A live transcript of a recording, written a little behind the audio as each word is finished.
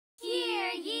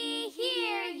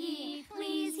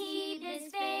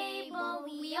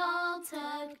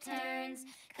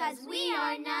'cause we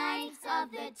are knights of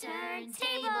the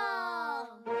turntable.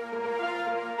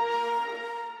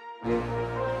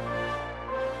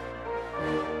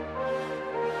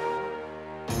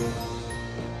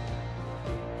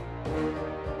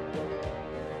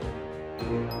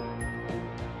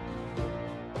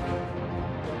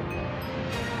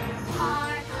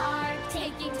 Hark, hark,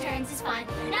 taking turns is fun.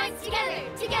 Knights together,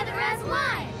 together as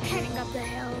one. Heading up the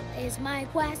hill is my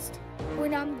quest.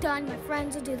 When I'm done, my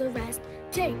friends will do the rest.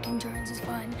 Taking turns is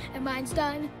fun, and mine's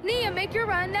done. Nia, make your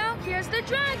run now. Here's the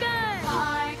dragon.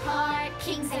 Hark, hark,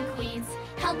 kings and queens.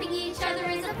 Helping each other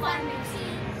is a fun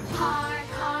routine. Hark,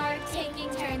 hark, taking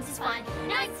turns is fun.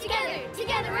 Knights together,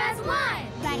 together as one.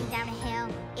 Riding down a hill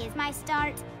is my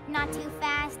start. Not too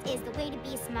fast is the way to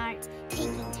be smart.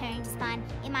 Taking turns is fun,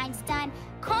 and mine's done.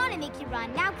 Calling to make you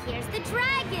run, now here's the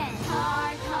dragon.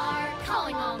 Hark, hark,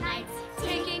 calling all knights.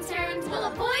 Taking turns will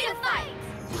avoid a fight.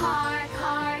 Hark,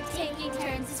 hark, taking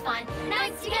turns is fun.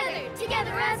 Knights together,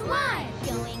 together as one.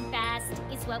 Going fast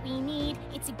is what we need.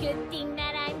 It's a good thing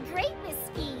that I'm great with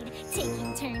speed.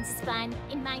 Taking turns is fun,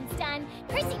 and mine's done.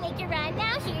 Percy, make your run,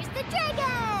 now here's the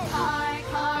dragon. Hark,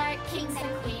 hark, kings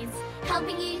and queens.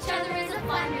 Helping each other is a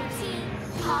fun routine.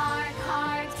 Hark,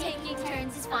 hark, taking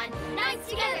turns is fun. Knights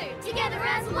together, together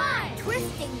as one.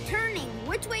 Twisting, turning,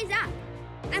 which way's up?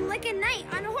 I'm like a knight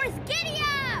on a horse, giddy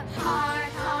up!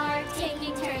 Hark, hark,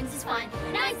 taking turns is fun.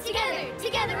 Knights together,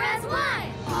 together as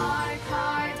one. Hark,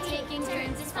 hark, taking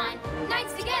turns is fun.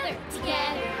 Knights together,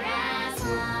 together as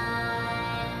one.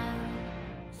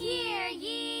 Hear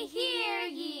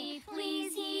ye,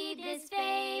 please heed this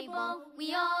fable.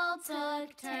 We all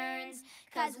took turns,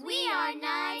 'cause we are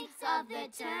knights of the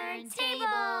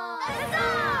turntable.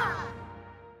 Huzzah!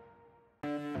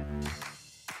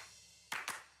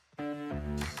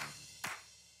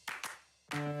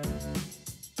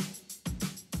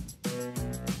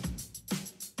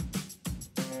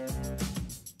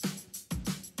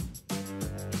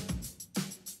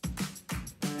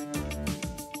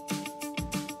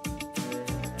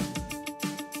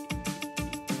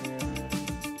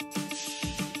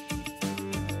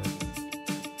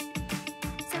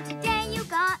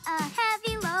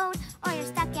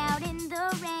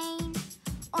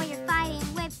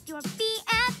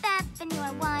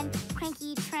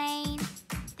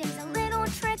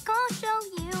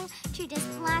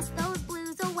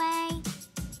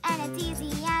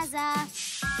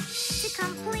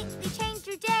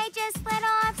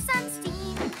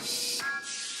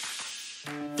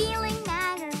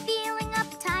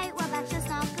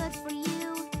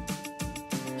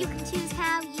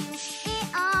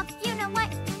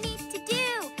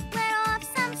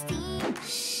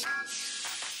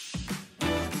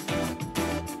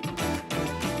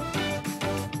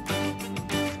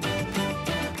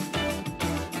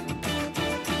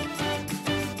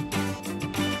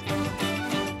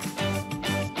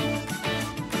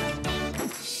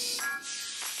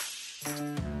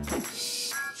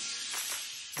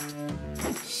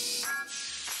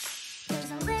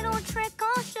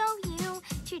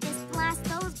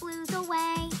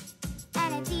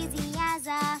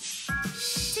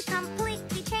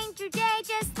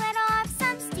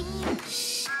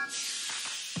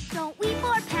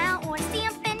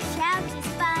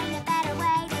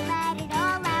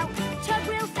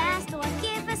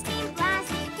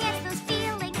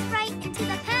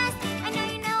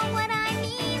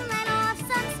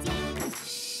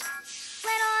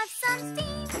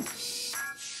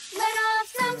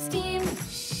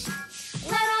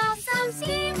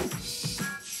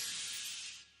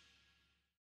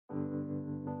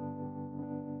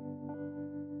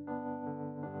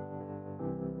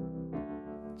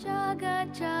 Chugga,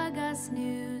 chugga,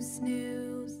 snooze,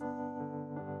 snooze.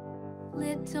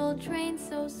 Little train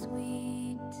so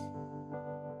sweet.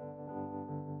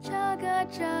 Chugga,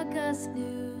 chugga,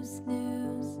 snooze,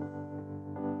 snooze.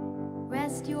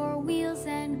 Rest your wheels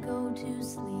and go to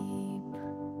sleep.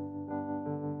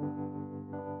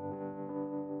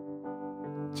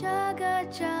 Chugga,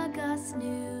 chugga,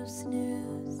 snooze,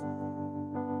 snooze.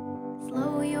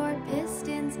 Slow your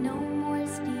pistons, no more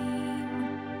steam.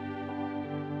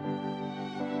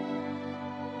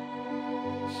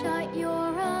 Shut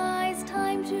your eyes,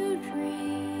 time to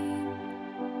dream.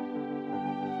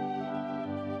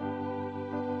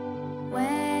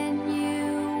 When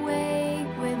you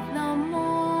wake with the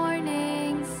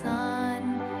morning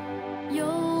sun,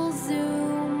 you'll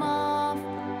zoom off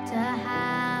to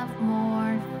have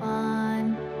more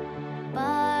fun.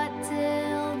 But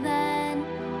till then,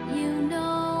 you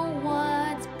know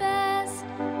what's best,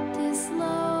 to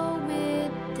slow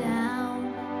it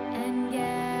down and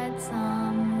get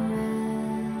some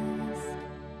rest.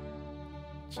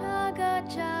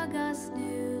 chugga,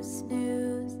 snooze,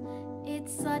 snooze.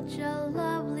 It's such a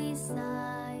lovely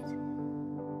sight.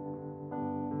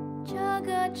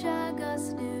 Chugga, chugga,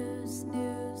 snooze,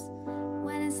 snooze.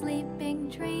 When a sleeping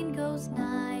train goes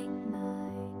night, night.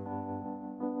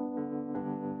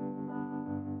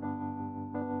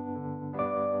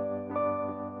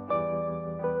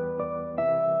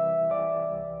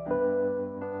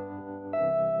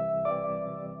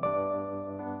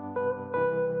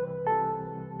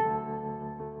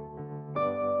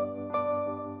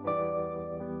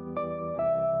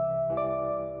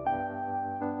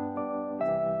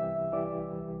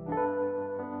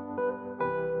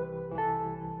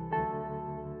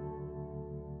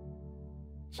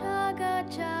 Chugga,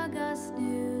 chugga,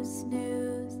 snooze,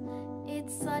 snooze.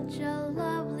 It's such a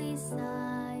lovely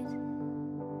sight.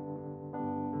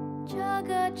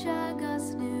 Chugga, chugga,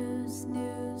 snooze,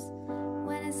 snooze.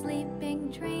 When a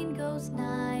sleeping train goes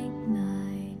night,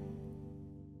 night.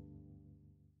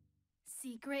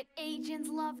 Secret agents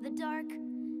love the dark.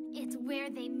 It's where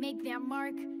they make their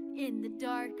mark. In the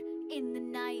dark, in the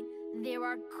night, there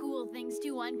are cool things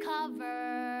to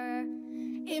uncover.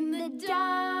 In the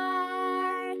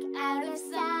dark, out of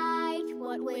sight,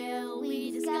 what will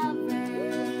we discover?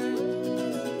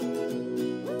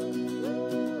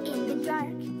 In the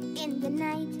dark, in the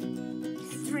night,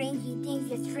 strange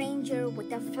things, a stranger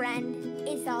with a friend.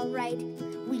 It's alright,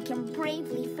 we can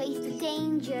bravely face the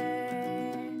danger.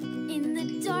 In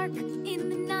the dark, in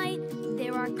the night,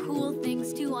 there are cool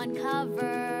things to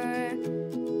uncover.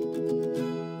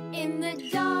 In the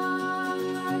dark,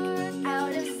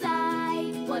 out of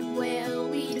sight, what will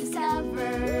we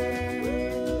discover?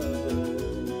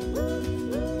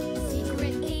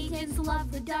 Secret agents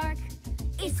love the dark.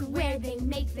 It's where they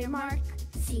make their mark.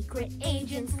 Secret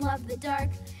agents love the dark.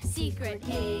 Secret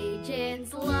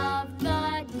agents love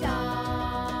the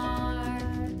dark.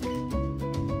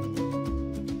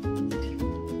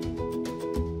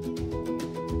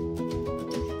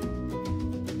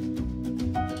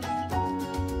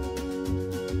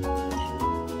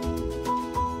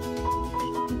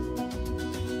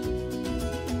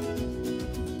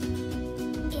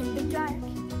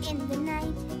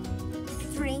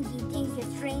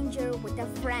 Stranger with a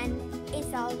friend,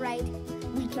 it's alright,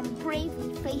 we can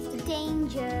bravely face the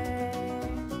danger.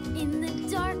 In the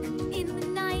dark, in the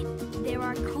night, there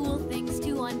are cool things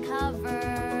to uncover.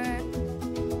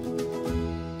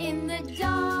 In the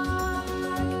dark,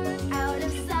 out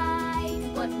of sight,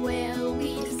 what will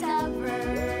we discover?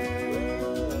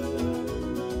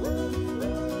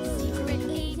 Secret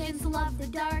agents love the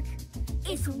dark.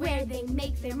 It's where they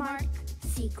make their mark.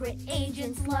 Secret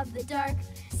agents love the dark.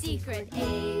 Secret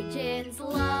agents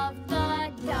love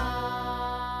the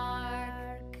dark.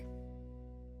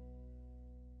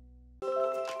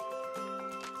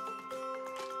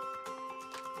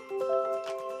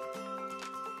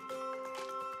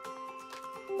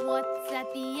 What's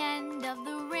at the end of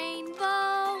the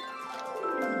rainbow?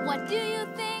 What do you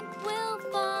think we'll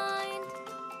find?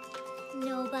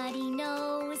 Nobody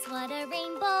knows what a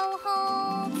rainbow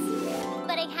holds,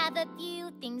 but I have a few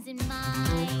things in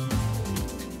mind.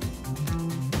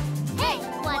 Hey,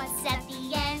 what's at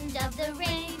the end of the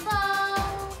rainbow?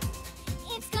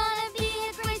 It's gonna be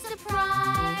a great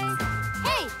surprise.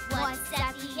 Hey, what's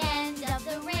at the end of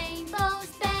the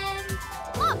rainbow's bend?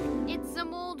 Look, it's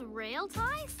some old rail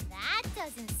ties. That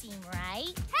doesn't seem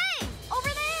right. Hey, over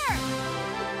there!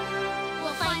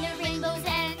 We'll find a rainbow's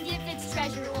end if it's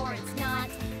treasure or it's not.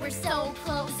 We're so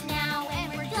close now,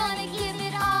 and we're gonna give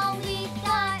it all we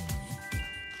got.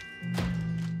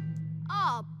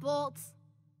 Aw, bolts.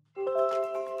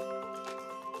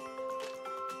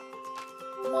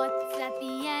 What's at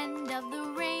the end of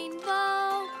the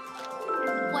rainbow?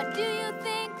 What do you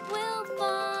think we'll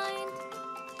find?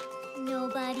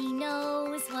 Nobody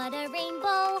knows what a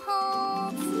rainbow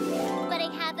holds, but I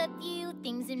have a few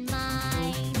things in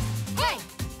mind. Hey!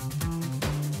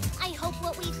 I hope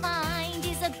what we find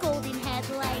is a golden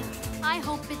headlight. I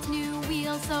hope it's new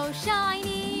wheels so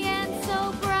shiny and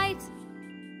so bright.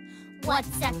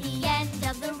 What's at the end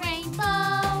of the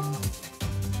rainbow?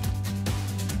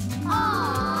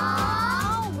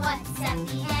 Oh, what's at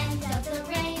the end of the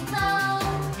rainbow?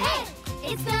 Hey,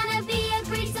 it's gonna be a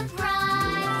great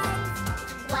surprise.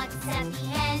 What's at the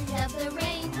end of the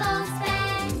rainbow's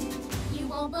bend? You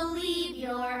won't believe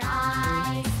your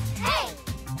eyes. Hey,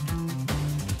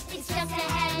 it's just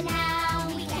ahead now.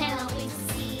 We cannot wait to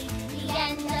see the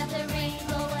end of the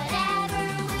rainbow. Whatever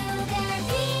will there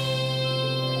be?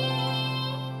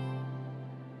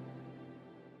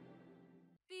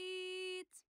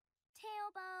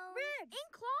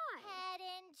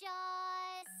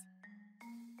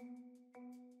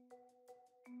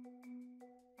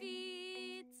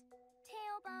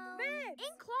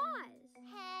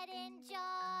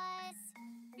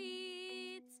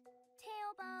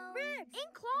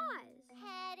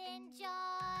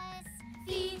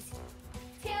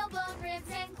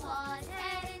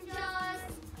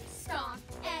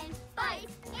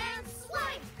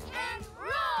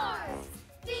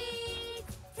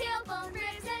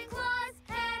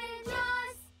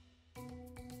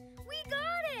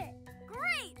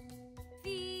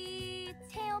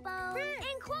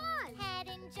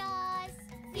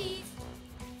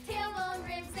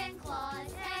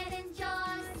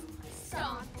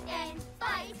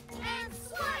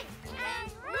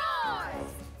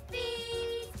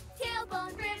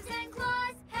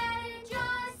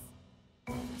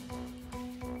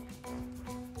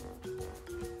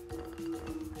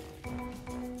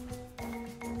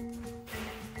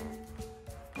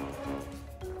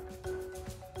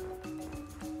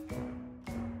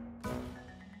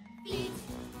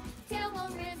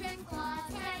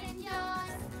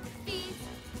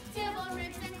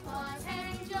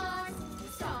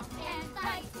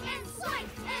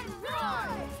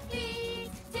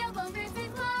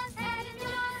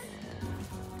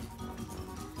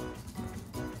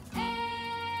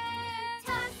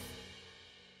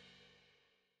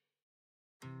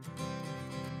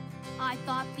 I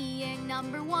thought being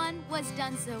number one was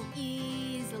done so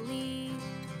easily.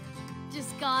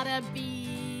 Just gotta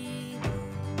be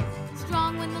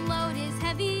strong when the load is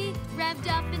heavy, revved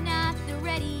up and at the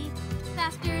ready,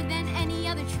 faster than any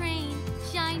other train,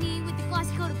 shiny with the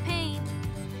glossy coat of paint,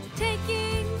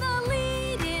 taking the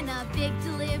lead in a big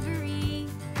delivery.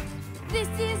 This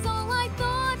is all I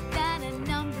thought that a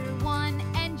number one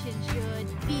engine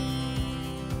should be.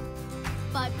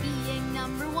 But being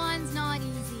number one's not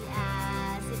easy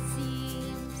as it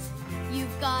seems.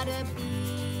 You've gotta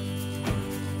be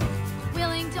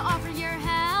willing to offer your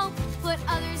help, put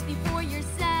others before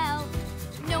yourself,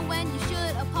 know when you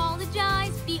should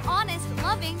apologize, be honest,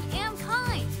 loving, and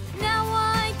kind. Now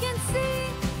I can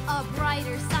see a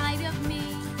brighter side of me.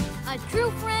 A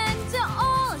true friend to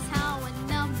all is how a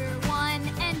number one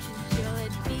engine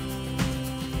should be.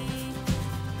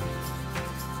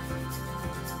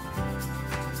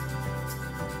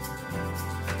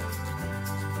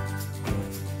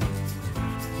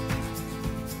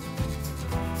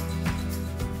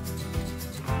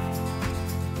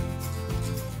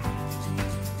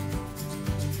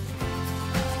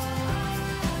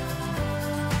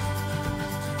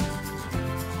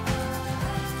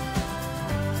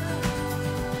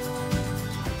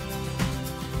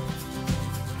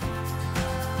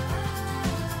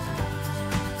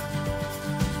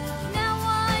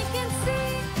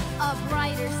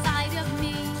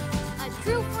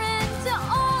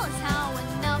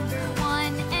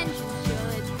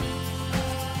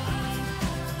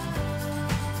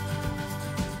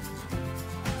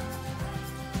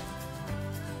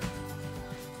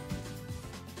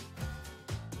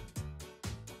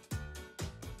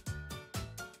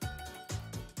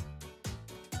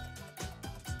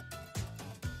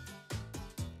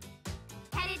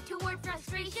 Toward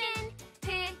frustration,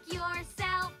 pick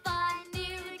yourself a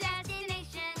new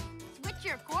destination. Switch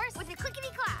your course With a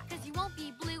clickety-clack, 'cause you won't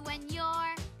be blue when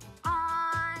you're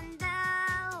on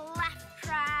the left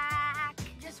track.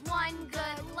 just one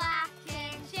good laugh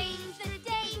can change the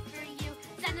day for you.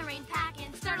 Send the rain pack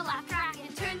and start a laugh track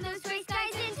and turn those gray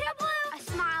skies into blue. A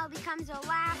smile becomes a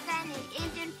laugh, and an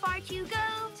engine far to go.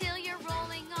 Till you're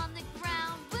rolling on the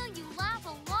ground, will you laugh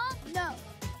along? No.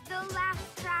 The laugh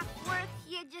track works,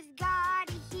 you just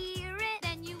gotta hear it.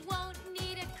 Then you won't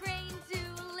need a crane to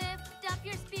lift up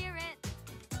your spirit.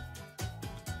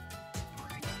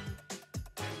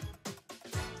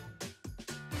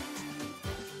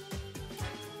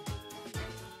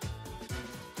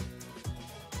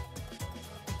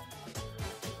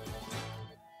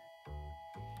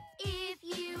 If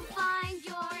you find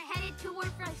you're headed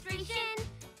toward frustration,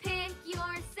 pick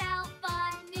yourself a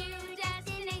new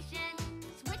destination.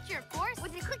 Switch your course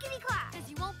With a clickety-clack, 'cause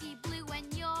you won't be blue when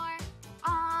you're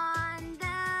on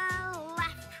the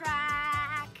left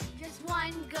track. just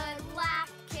one good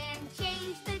laugh can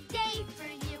change the day for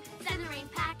you. Send the rain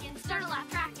pack and start a laugh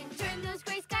track and turn those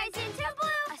gray skies into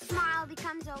blue. A smile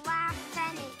becomes a laugh,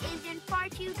 then an engine far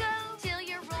to go. Till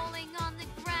you're rolling on the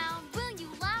ground, will you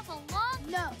laugh along?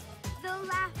 No. The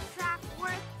laugh track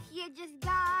works, you just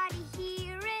gotta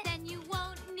hear it. Then you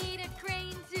won't need a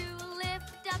crane to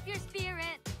lift up your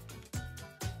spirit.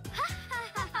 Ha ha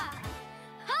ha ha!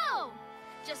 Ho!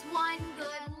 Just one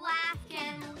good laugh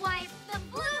can wipe the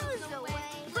blues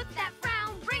away. Flip that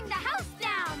frown, bring the house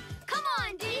down. Come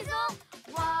on, Diesel!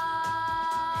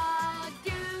 What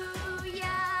do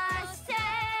ya say?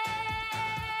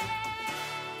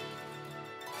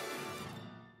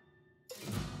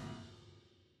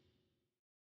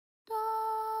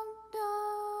 Dum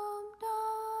dum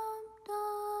dum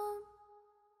dum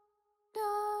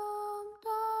dum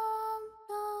dum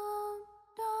dum dum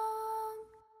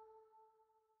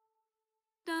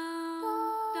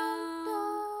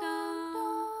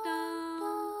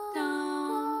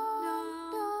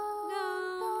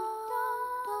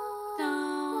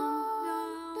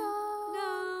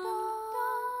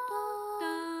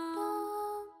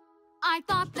I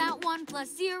thought that 1 plus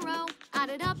 0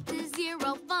 added up to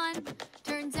 0 fun.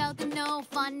 Turns out the no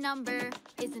fun number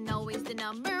isn't always the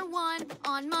number one.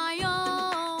 On my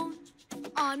own,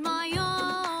 on my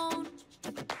own.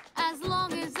 As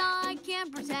long as I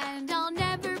can pretend I'll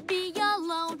never be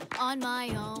alone. On my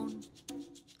own.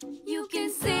 You can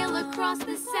sail across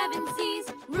the 7 seas,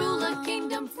 rule a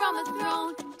kingdom from a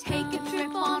throne, take a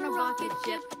trip on a rocket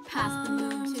ship, past the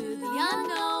moon to the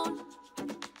unknown.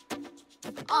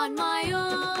 On my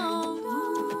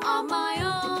own, on my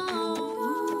own.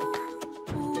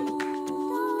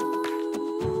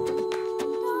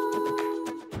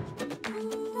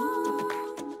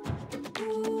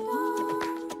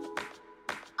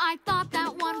 I thought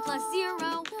that 1 plus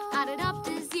 0 added up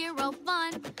to 0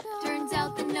 fun. Turns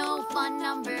out the no little fun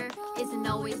number isn't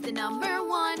always the number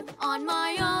one. On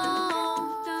my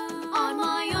own, on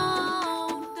my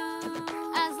own.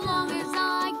 As long as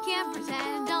I can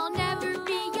pretend I'll never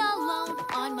be alone.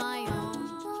 On my own.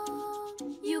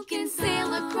 You can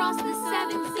sail across the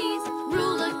 7 seas,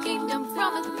 rule a kingdom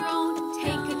from a throne,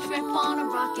 take a trip on a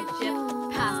rocket ship,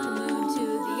 past the moon to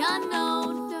the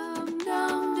unknown.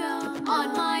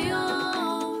 On my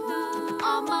own,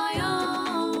 on my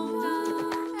own.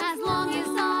 As long as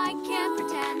I can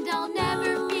pretend I'll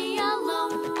never be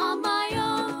alone. On my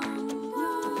own,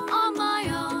 on my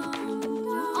own,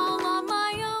 all on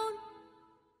my own.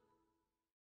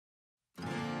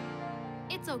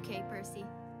 It's okay, Percy.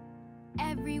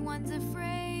 Everyone's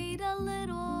afraid a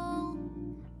little,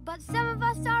 But some of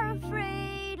us are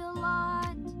afraid a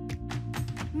lot.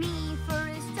 Me, for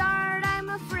a start, I'm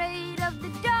afraid of the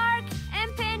dark,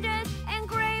 and pandas and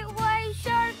great white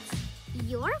sharks.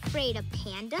 You're afraid of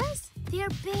pandas? They're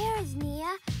bears,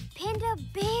 Nia. Panda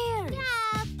bears.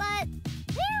 Yeah, but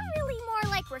they're really more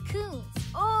like raccoons.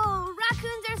 Oh,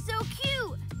 raccoons are so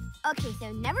cute. Okay,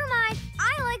 so never mind.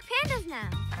 I like pandas now.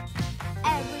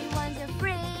 Everyone's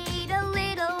afraid a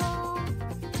little,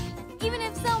 even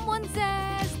if someone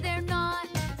says they're not.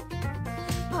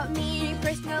 but me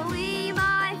personally,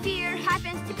 my fear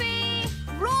happens to be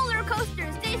roller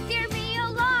coasters. They scare me a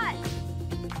lot.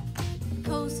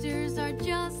 Coasters are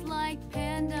just like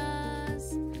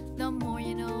pandas. The more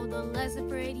you know, the less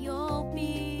afraid you'll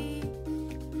be.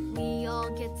 We all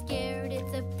get scared,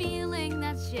 it's a feeling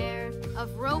that's shared.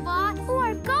 Of robots,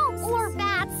 Or ghosts. Or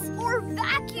bats. Or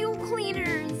vacuum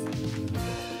cleaners.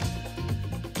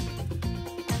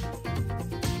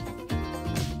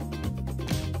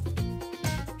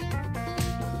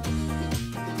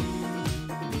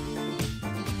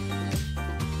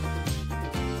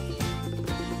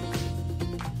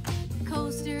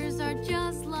 coasters are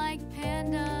just like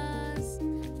pandas.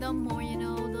 The more you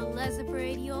know, the less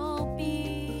afraid you'll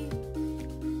be.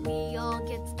 We all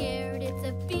get scared, it's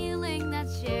a feeling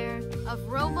that's shared. Of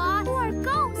robots, Or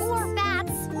ghosts. Or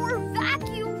bats. Or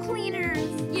vacuum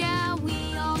cleaners. yeah,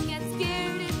 we all get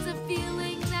scared, it's a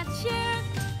feeling that's shared.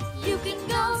 You can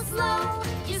go slow,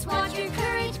 just watch your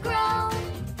courage grow.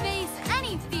 Face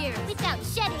any fear Without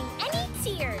shedding any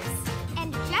tears.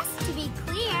 And just to be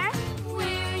clear,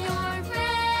 we're your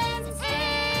friends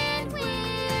and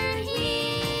we're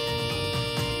here.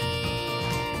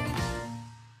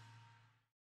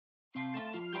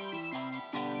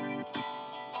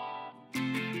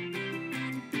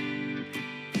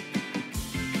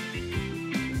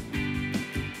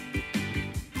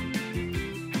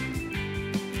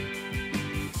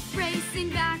 Racing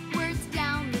backwards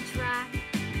down the track,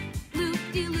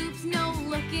 loop-de-loops, no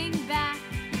looking back.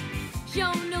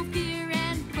 Show no fear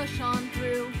and push on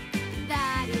through.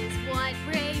 That is what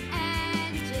brave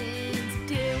engines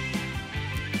do.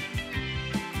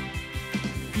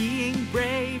 Being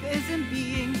brave isn't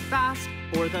being fast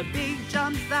or the big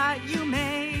jumps that you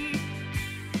make.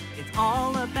 It's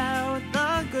all about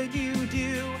the good you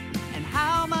do and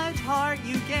how much heart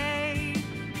you gain.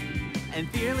 And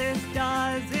fearless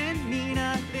doesn't mean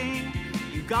a thing.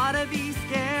 You gotta be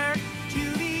scared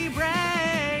to be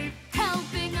brave.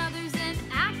 Helping others and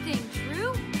acting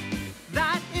true.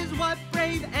 That is what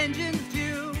brave engines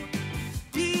do.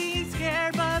 Being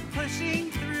scared but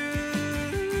pushing through.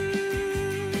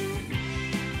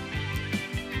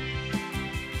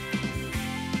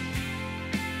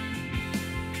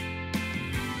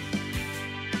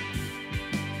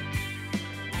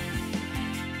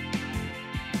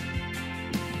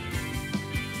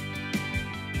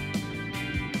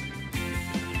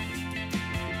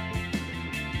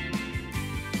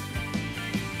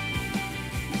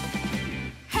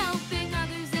 Helping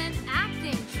others and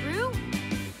acting true.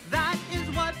 That is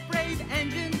what brave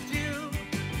engines do.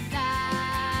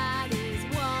 That is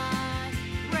what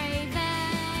brave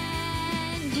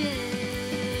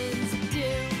engines do.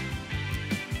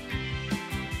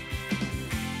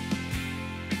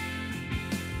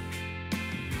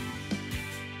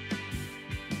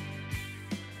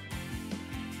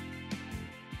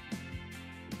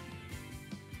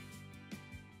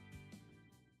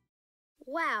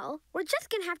 well, we're just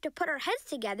gonna have to put our heads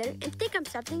together and think of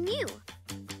something new.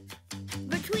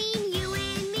 Between you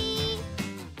and me,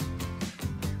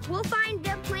 we'll find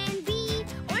a plan B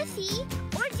or C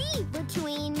or D.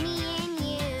 Between me and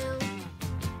you,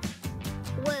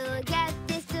 we'll get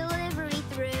this delivery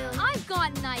through. I've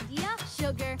got an idea.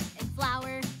 Sugar and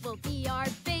flour will be our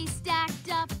base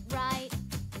stacked up right.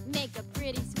 Make a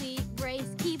pretty sweet brace,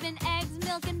 keeping eggs,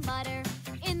 milk, and butter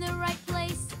in the right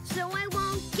place. So I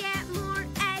won't get more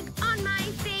egg on my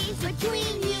face.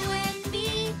 Between you and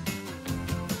me,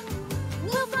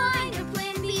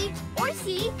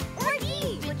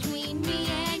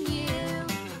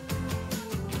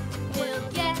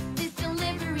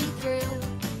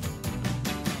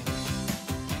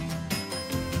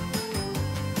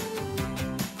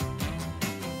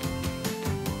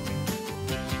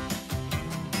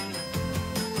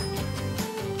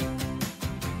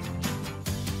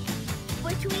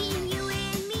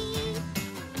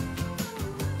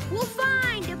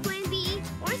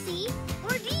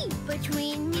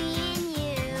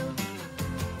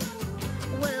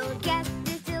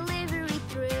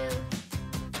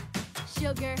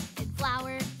 sugar and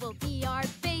flour will be our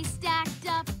base stacked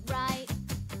up right.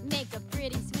 Make a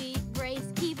pretty sweet brace,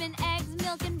 keeping eggs,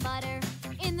 milk, and butter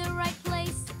in the right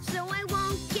place. So I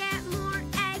won't get more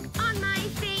egg on my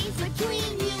face.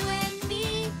 Between you and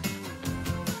me,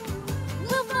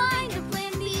 we'll find a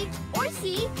plan B or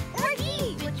C or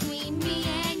D. Between me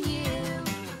and you,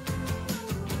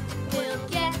 we'll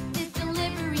get this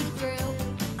delivery through.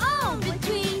 Oh,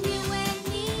 between you and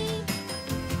me,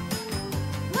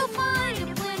 we'll find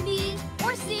a plan B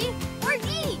or C or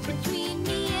D. Between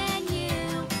me and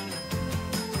you,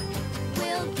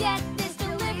 we'll get this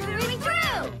delivery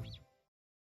through.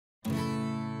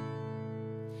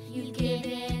 You've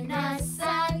given us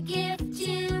a gift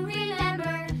to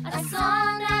remember, a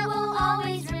song that will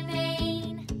always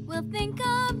remain. We'll think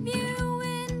of you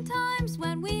in times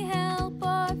when we help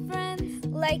our friends.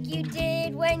 Like you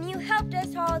did when you helped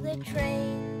us haul the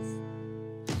trains.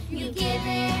 You've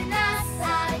given us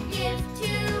a gift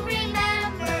to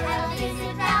remember, a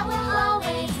visit that will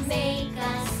always make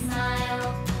us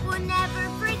smile. We'll never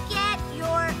forget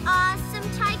your awesome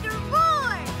tiger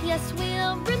roar. Yes,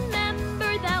 we'll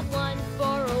remember that one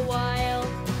for a while.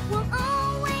 We'll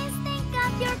always think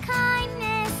of your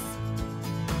kindness,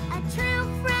 a true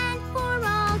friend for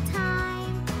all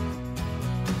time.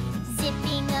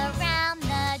 Zipping around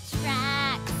the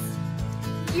tracks,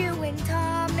 you and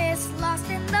Thomas lost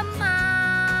in the mine.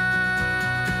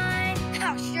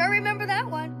 I'll sure remember that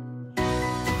one.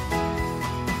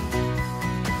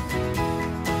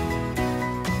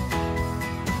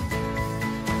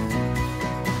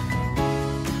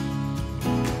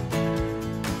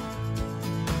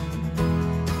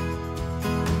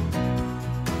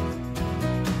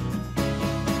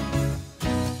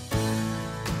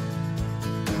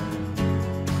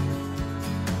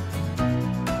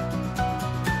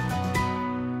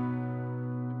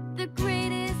 The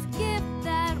greatest gift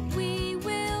that we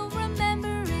will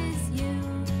remember is you.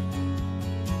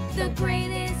 The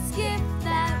greatest gift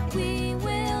that we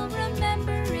will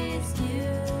remember is you.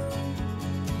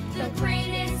 The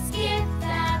greatest gift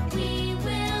that we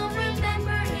will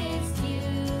remember is you.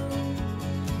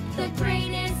 The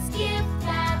greatest gift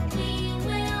that we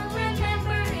will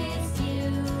remember is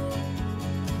you.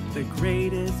 The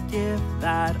greatest gift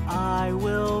that I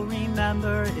will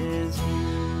remember is you.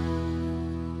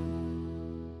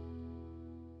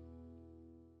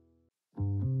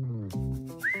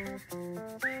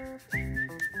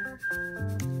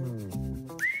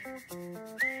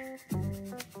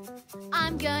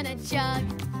 I'm gonna chug,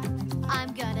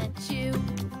 I'm gonna chew.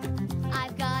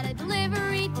 I've got a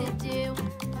delivery to do.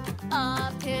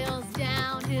 Up hills,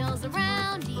 down hills,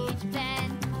 around each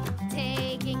bend.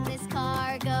 Taking this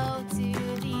cargo to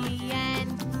the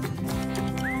end.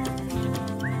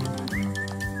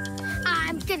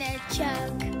 I'm gonna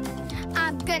chug,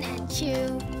 I'm gonna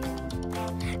chew.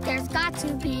 There's got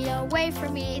to be a way for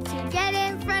me to get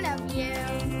in front of you.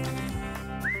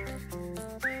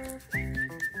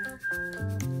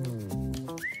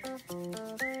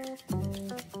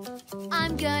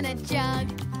 I'm gonna jug,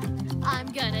 I'm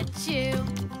gonna chew.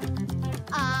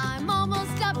 I'm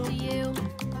almost up to you.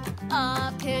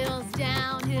 Up hills,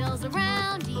 down hills,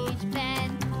 around each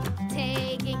bend.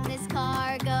 Taking this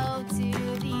cargo to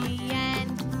the end.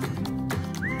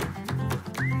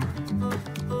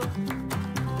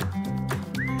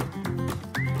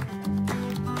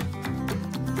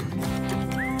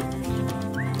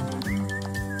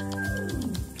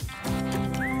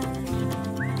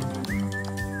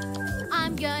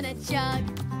 I'm gonna chug,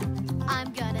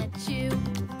 I'm gonna chew.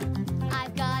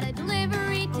 I've got a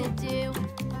delivery to do.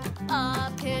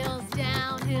 Up hills,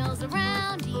 down hills,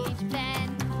 around each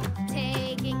bend.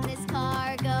 Taking this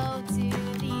cargo to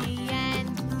the end.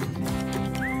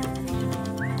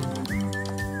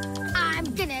 I'm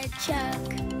gonna chug,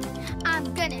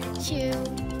 I'm gonna chew.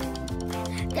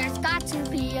 There's got to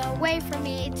be a way for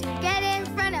me to get in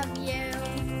front of you.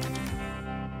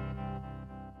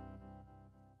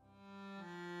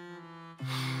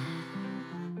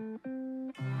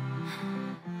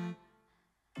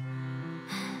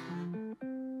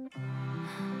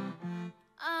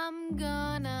 I'm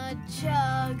gonna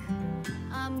chug,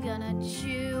 I'm gonna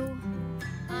chew.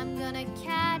 I'm gonna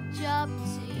catch up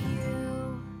to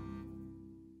you.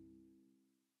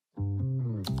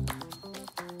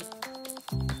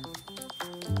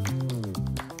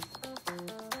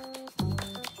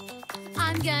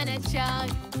 I'm gonna chug,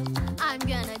 I'm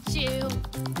gonna chew.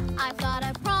 I've got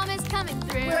a promise coming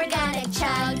through. We're gonna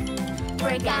chug,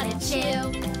 we're gonna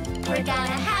chew. We're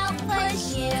gonna help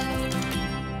push you.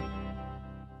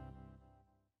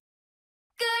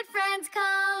 Good friends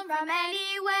come from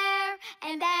anywhere,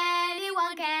 and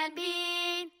anyone can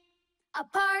be A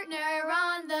partner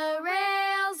on the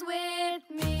rails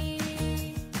with me.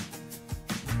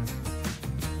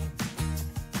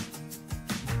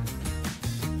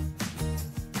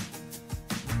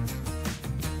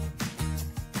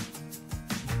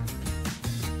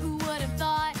 Who would have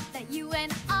thought that you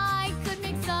and I could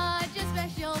make such a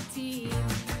special team?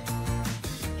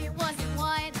 It wasn't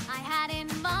what I had in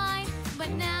mind, but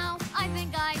now I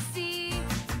think I see.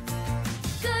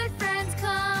 Good friends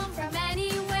come from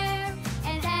anywhere,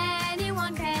 and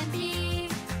anyone can be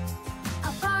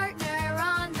a partner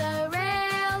on the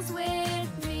rails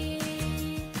with me.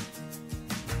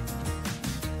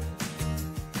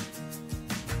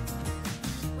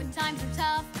 When times are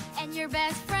tough and your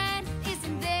best friend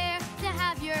isn't there to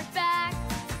have your back,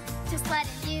 Just let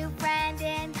a new friend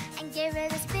in and give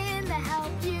it a spin to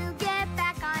help you get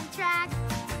back on track.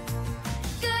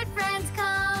 good friends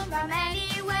come from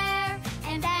anywhere,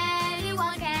 and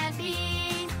anyone can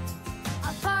be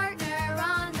a partner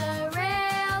on the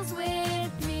rails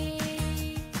with me.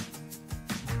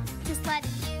 Just let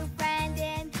a new friend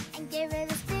in and give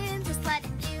it a spin. Just let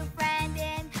a new friend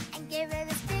in and give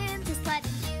it a spin. Just let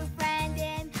a new friend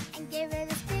in and give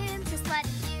it a spin. Just let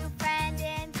a new friend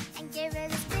in and give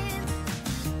it a spin.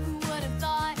 Who would have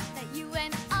thought that you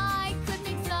and I could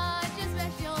make such a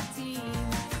special team?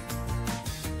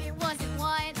 It wasn't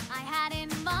what I had in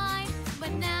mind,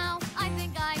 but now I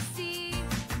think I see.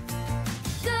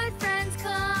 Good friends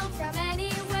come from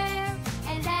anywhere,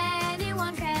 and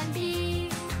anyone can be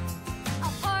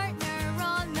a partner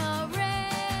on the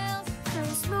rails,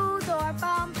 Through smooth or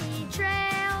bumpy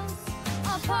trails,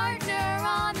 a partner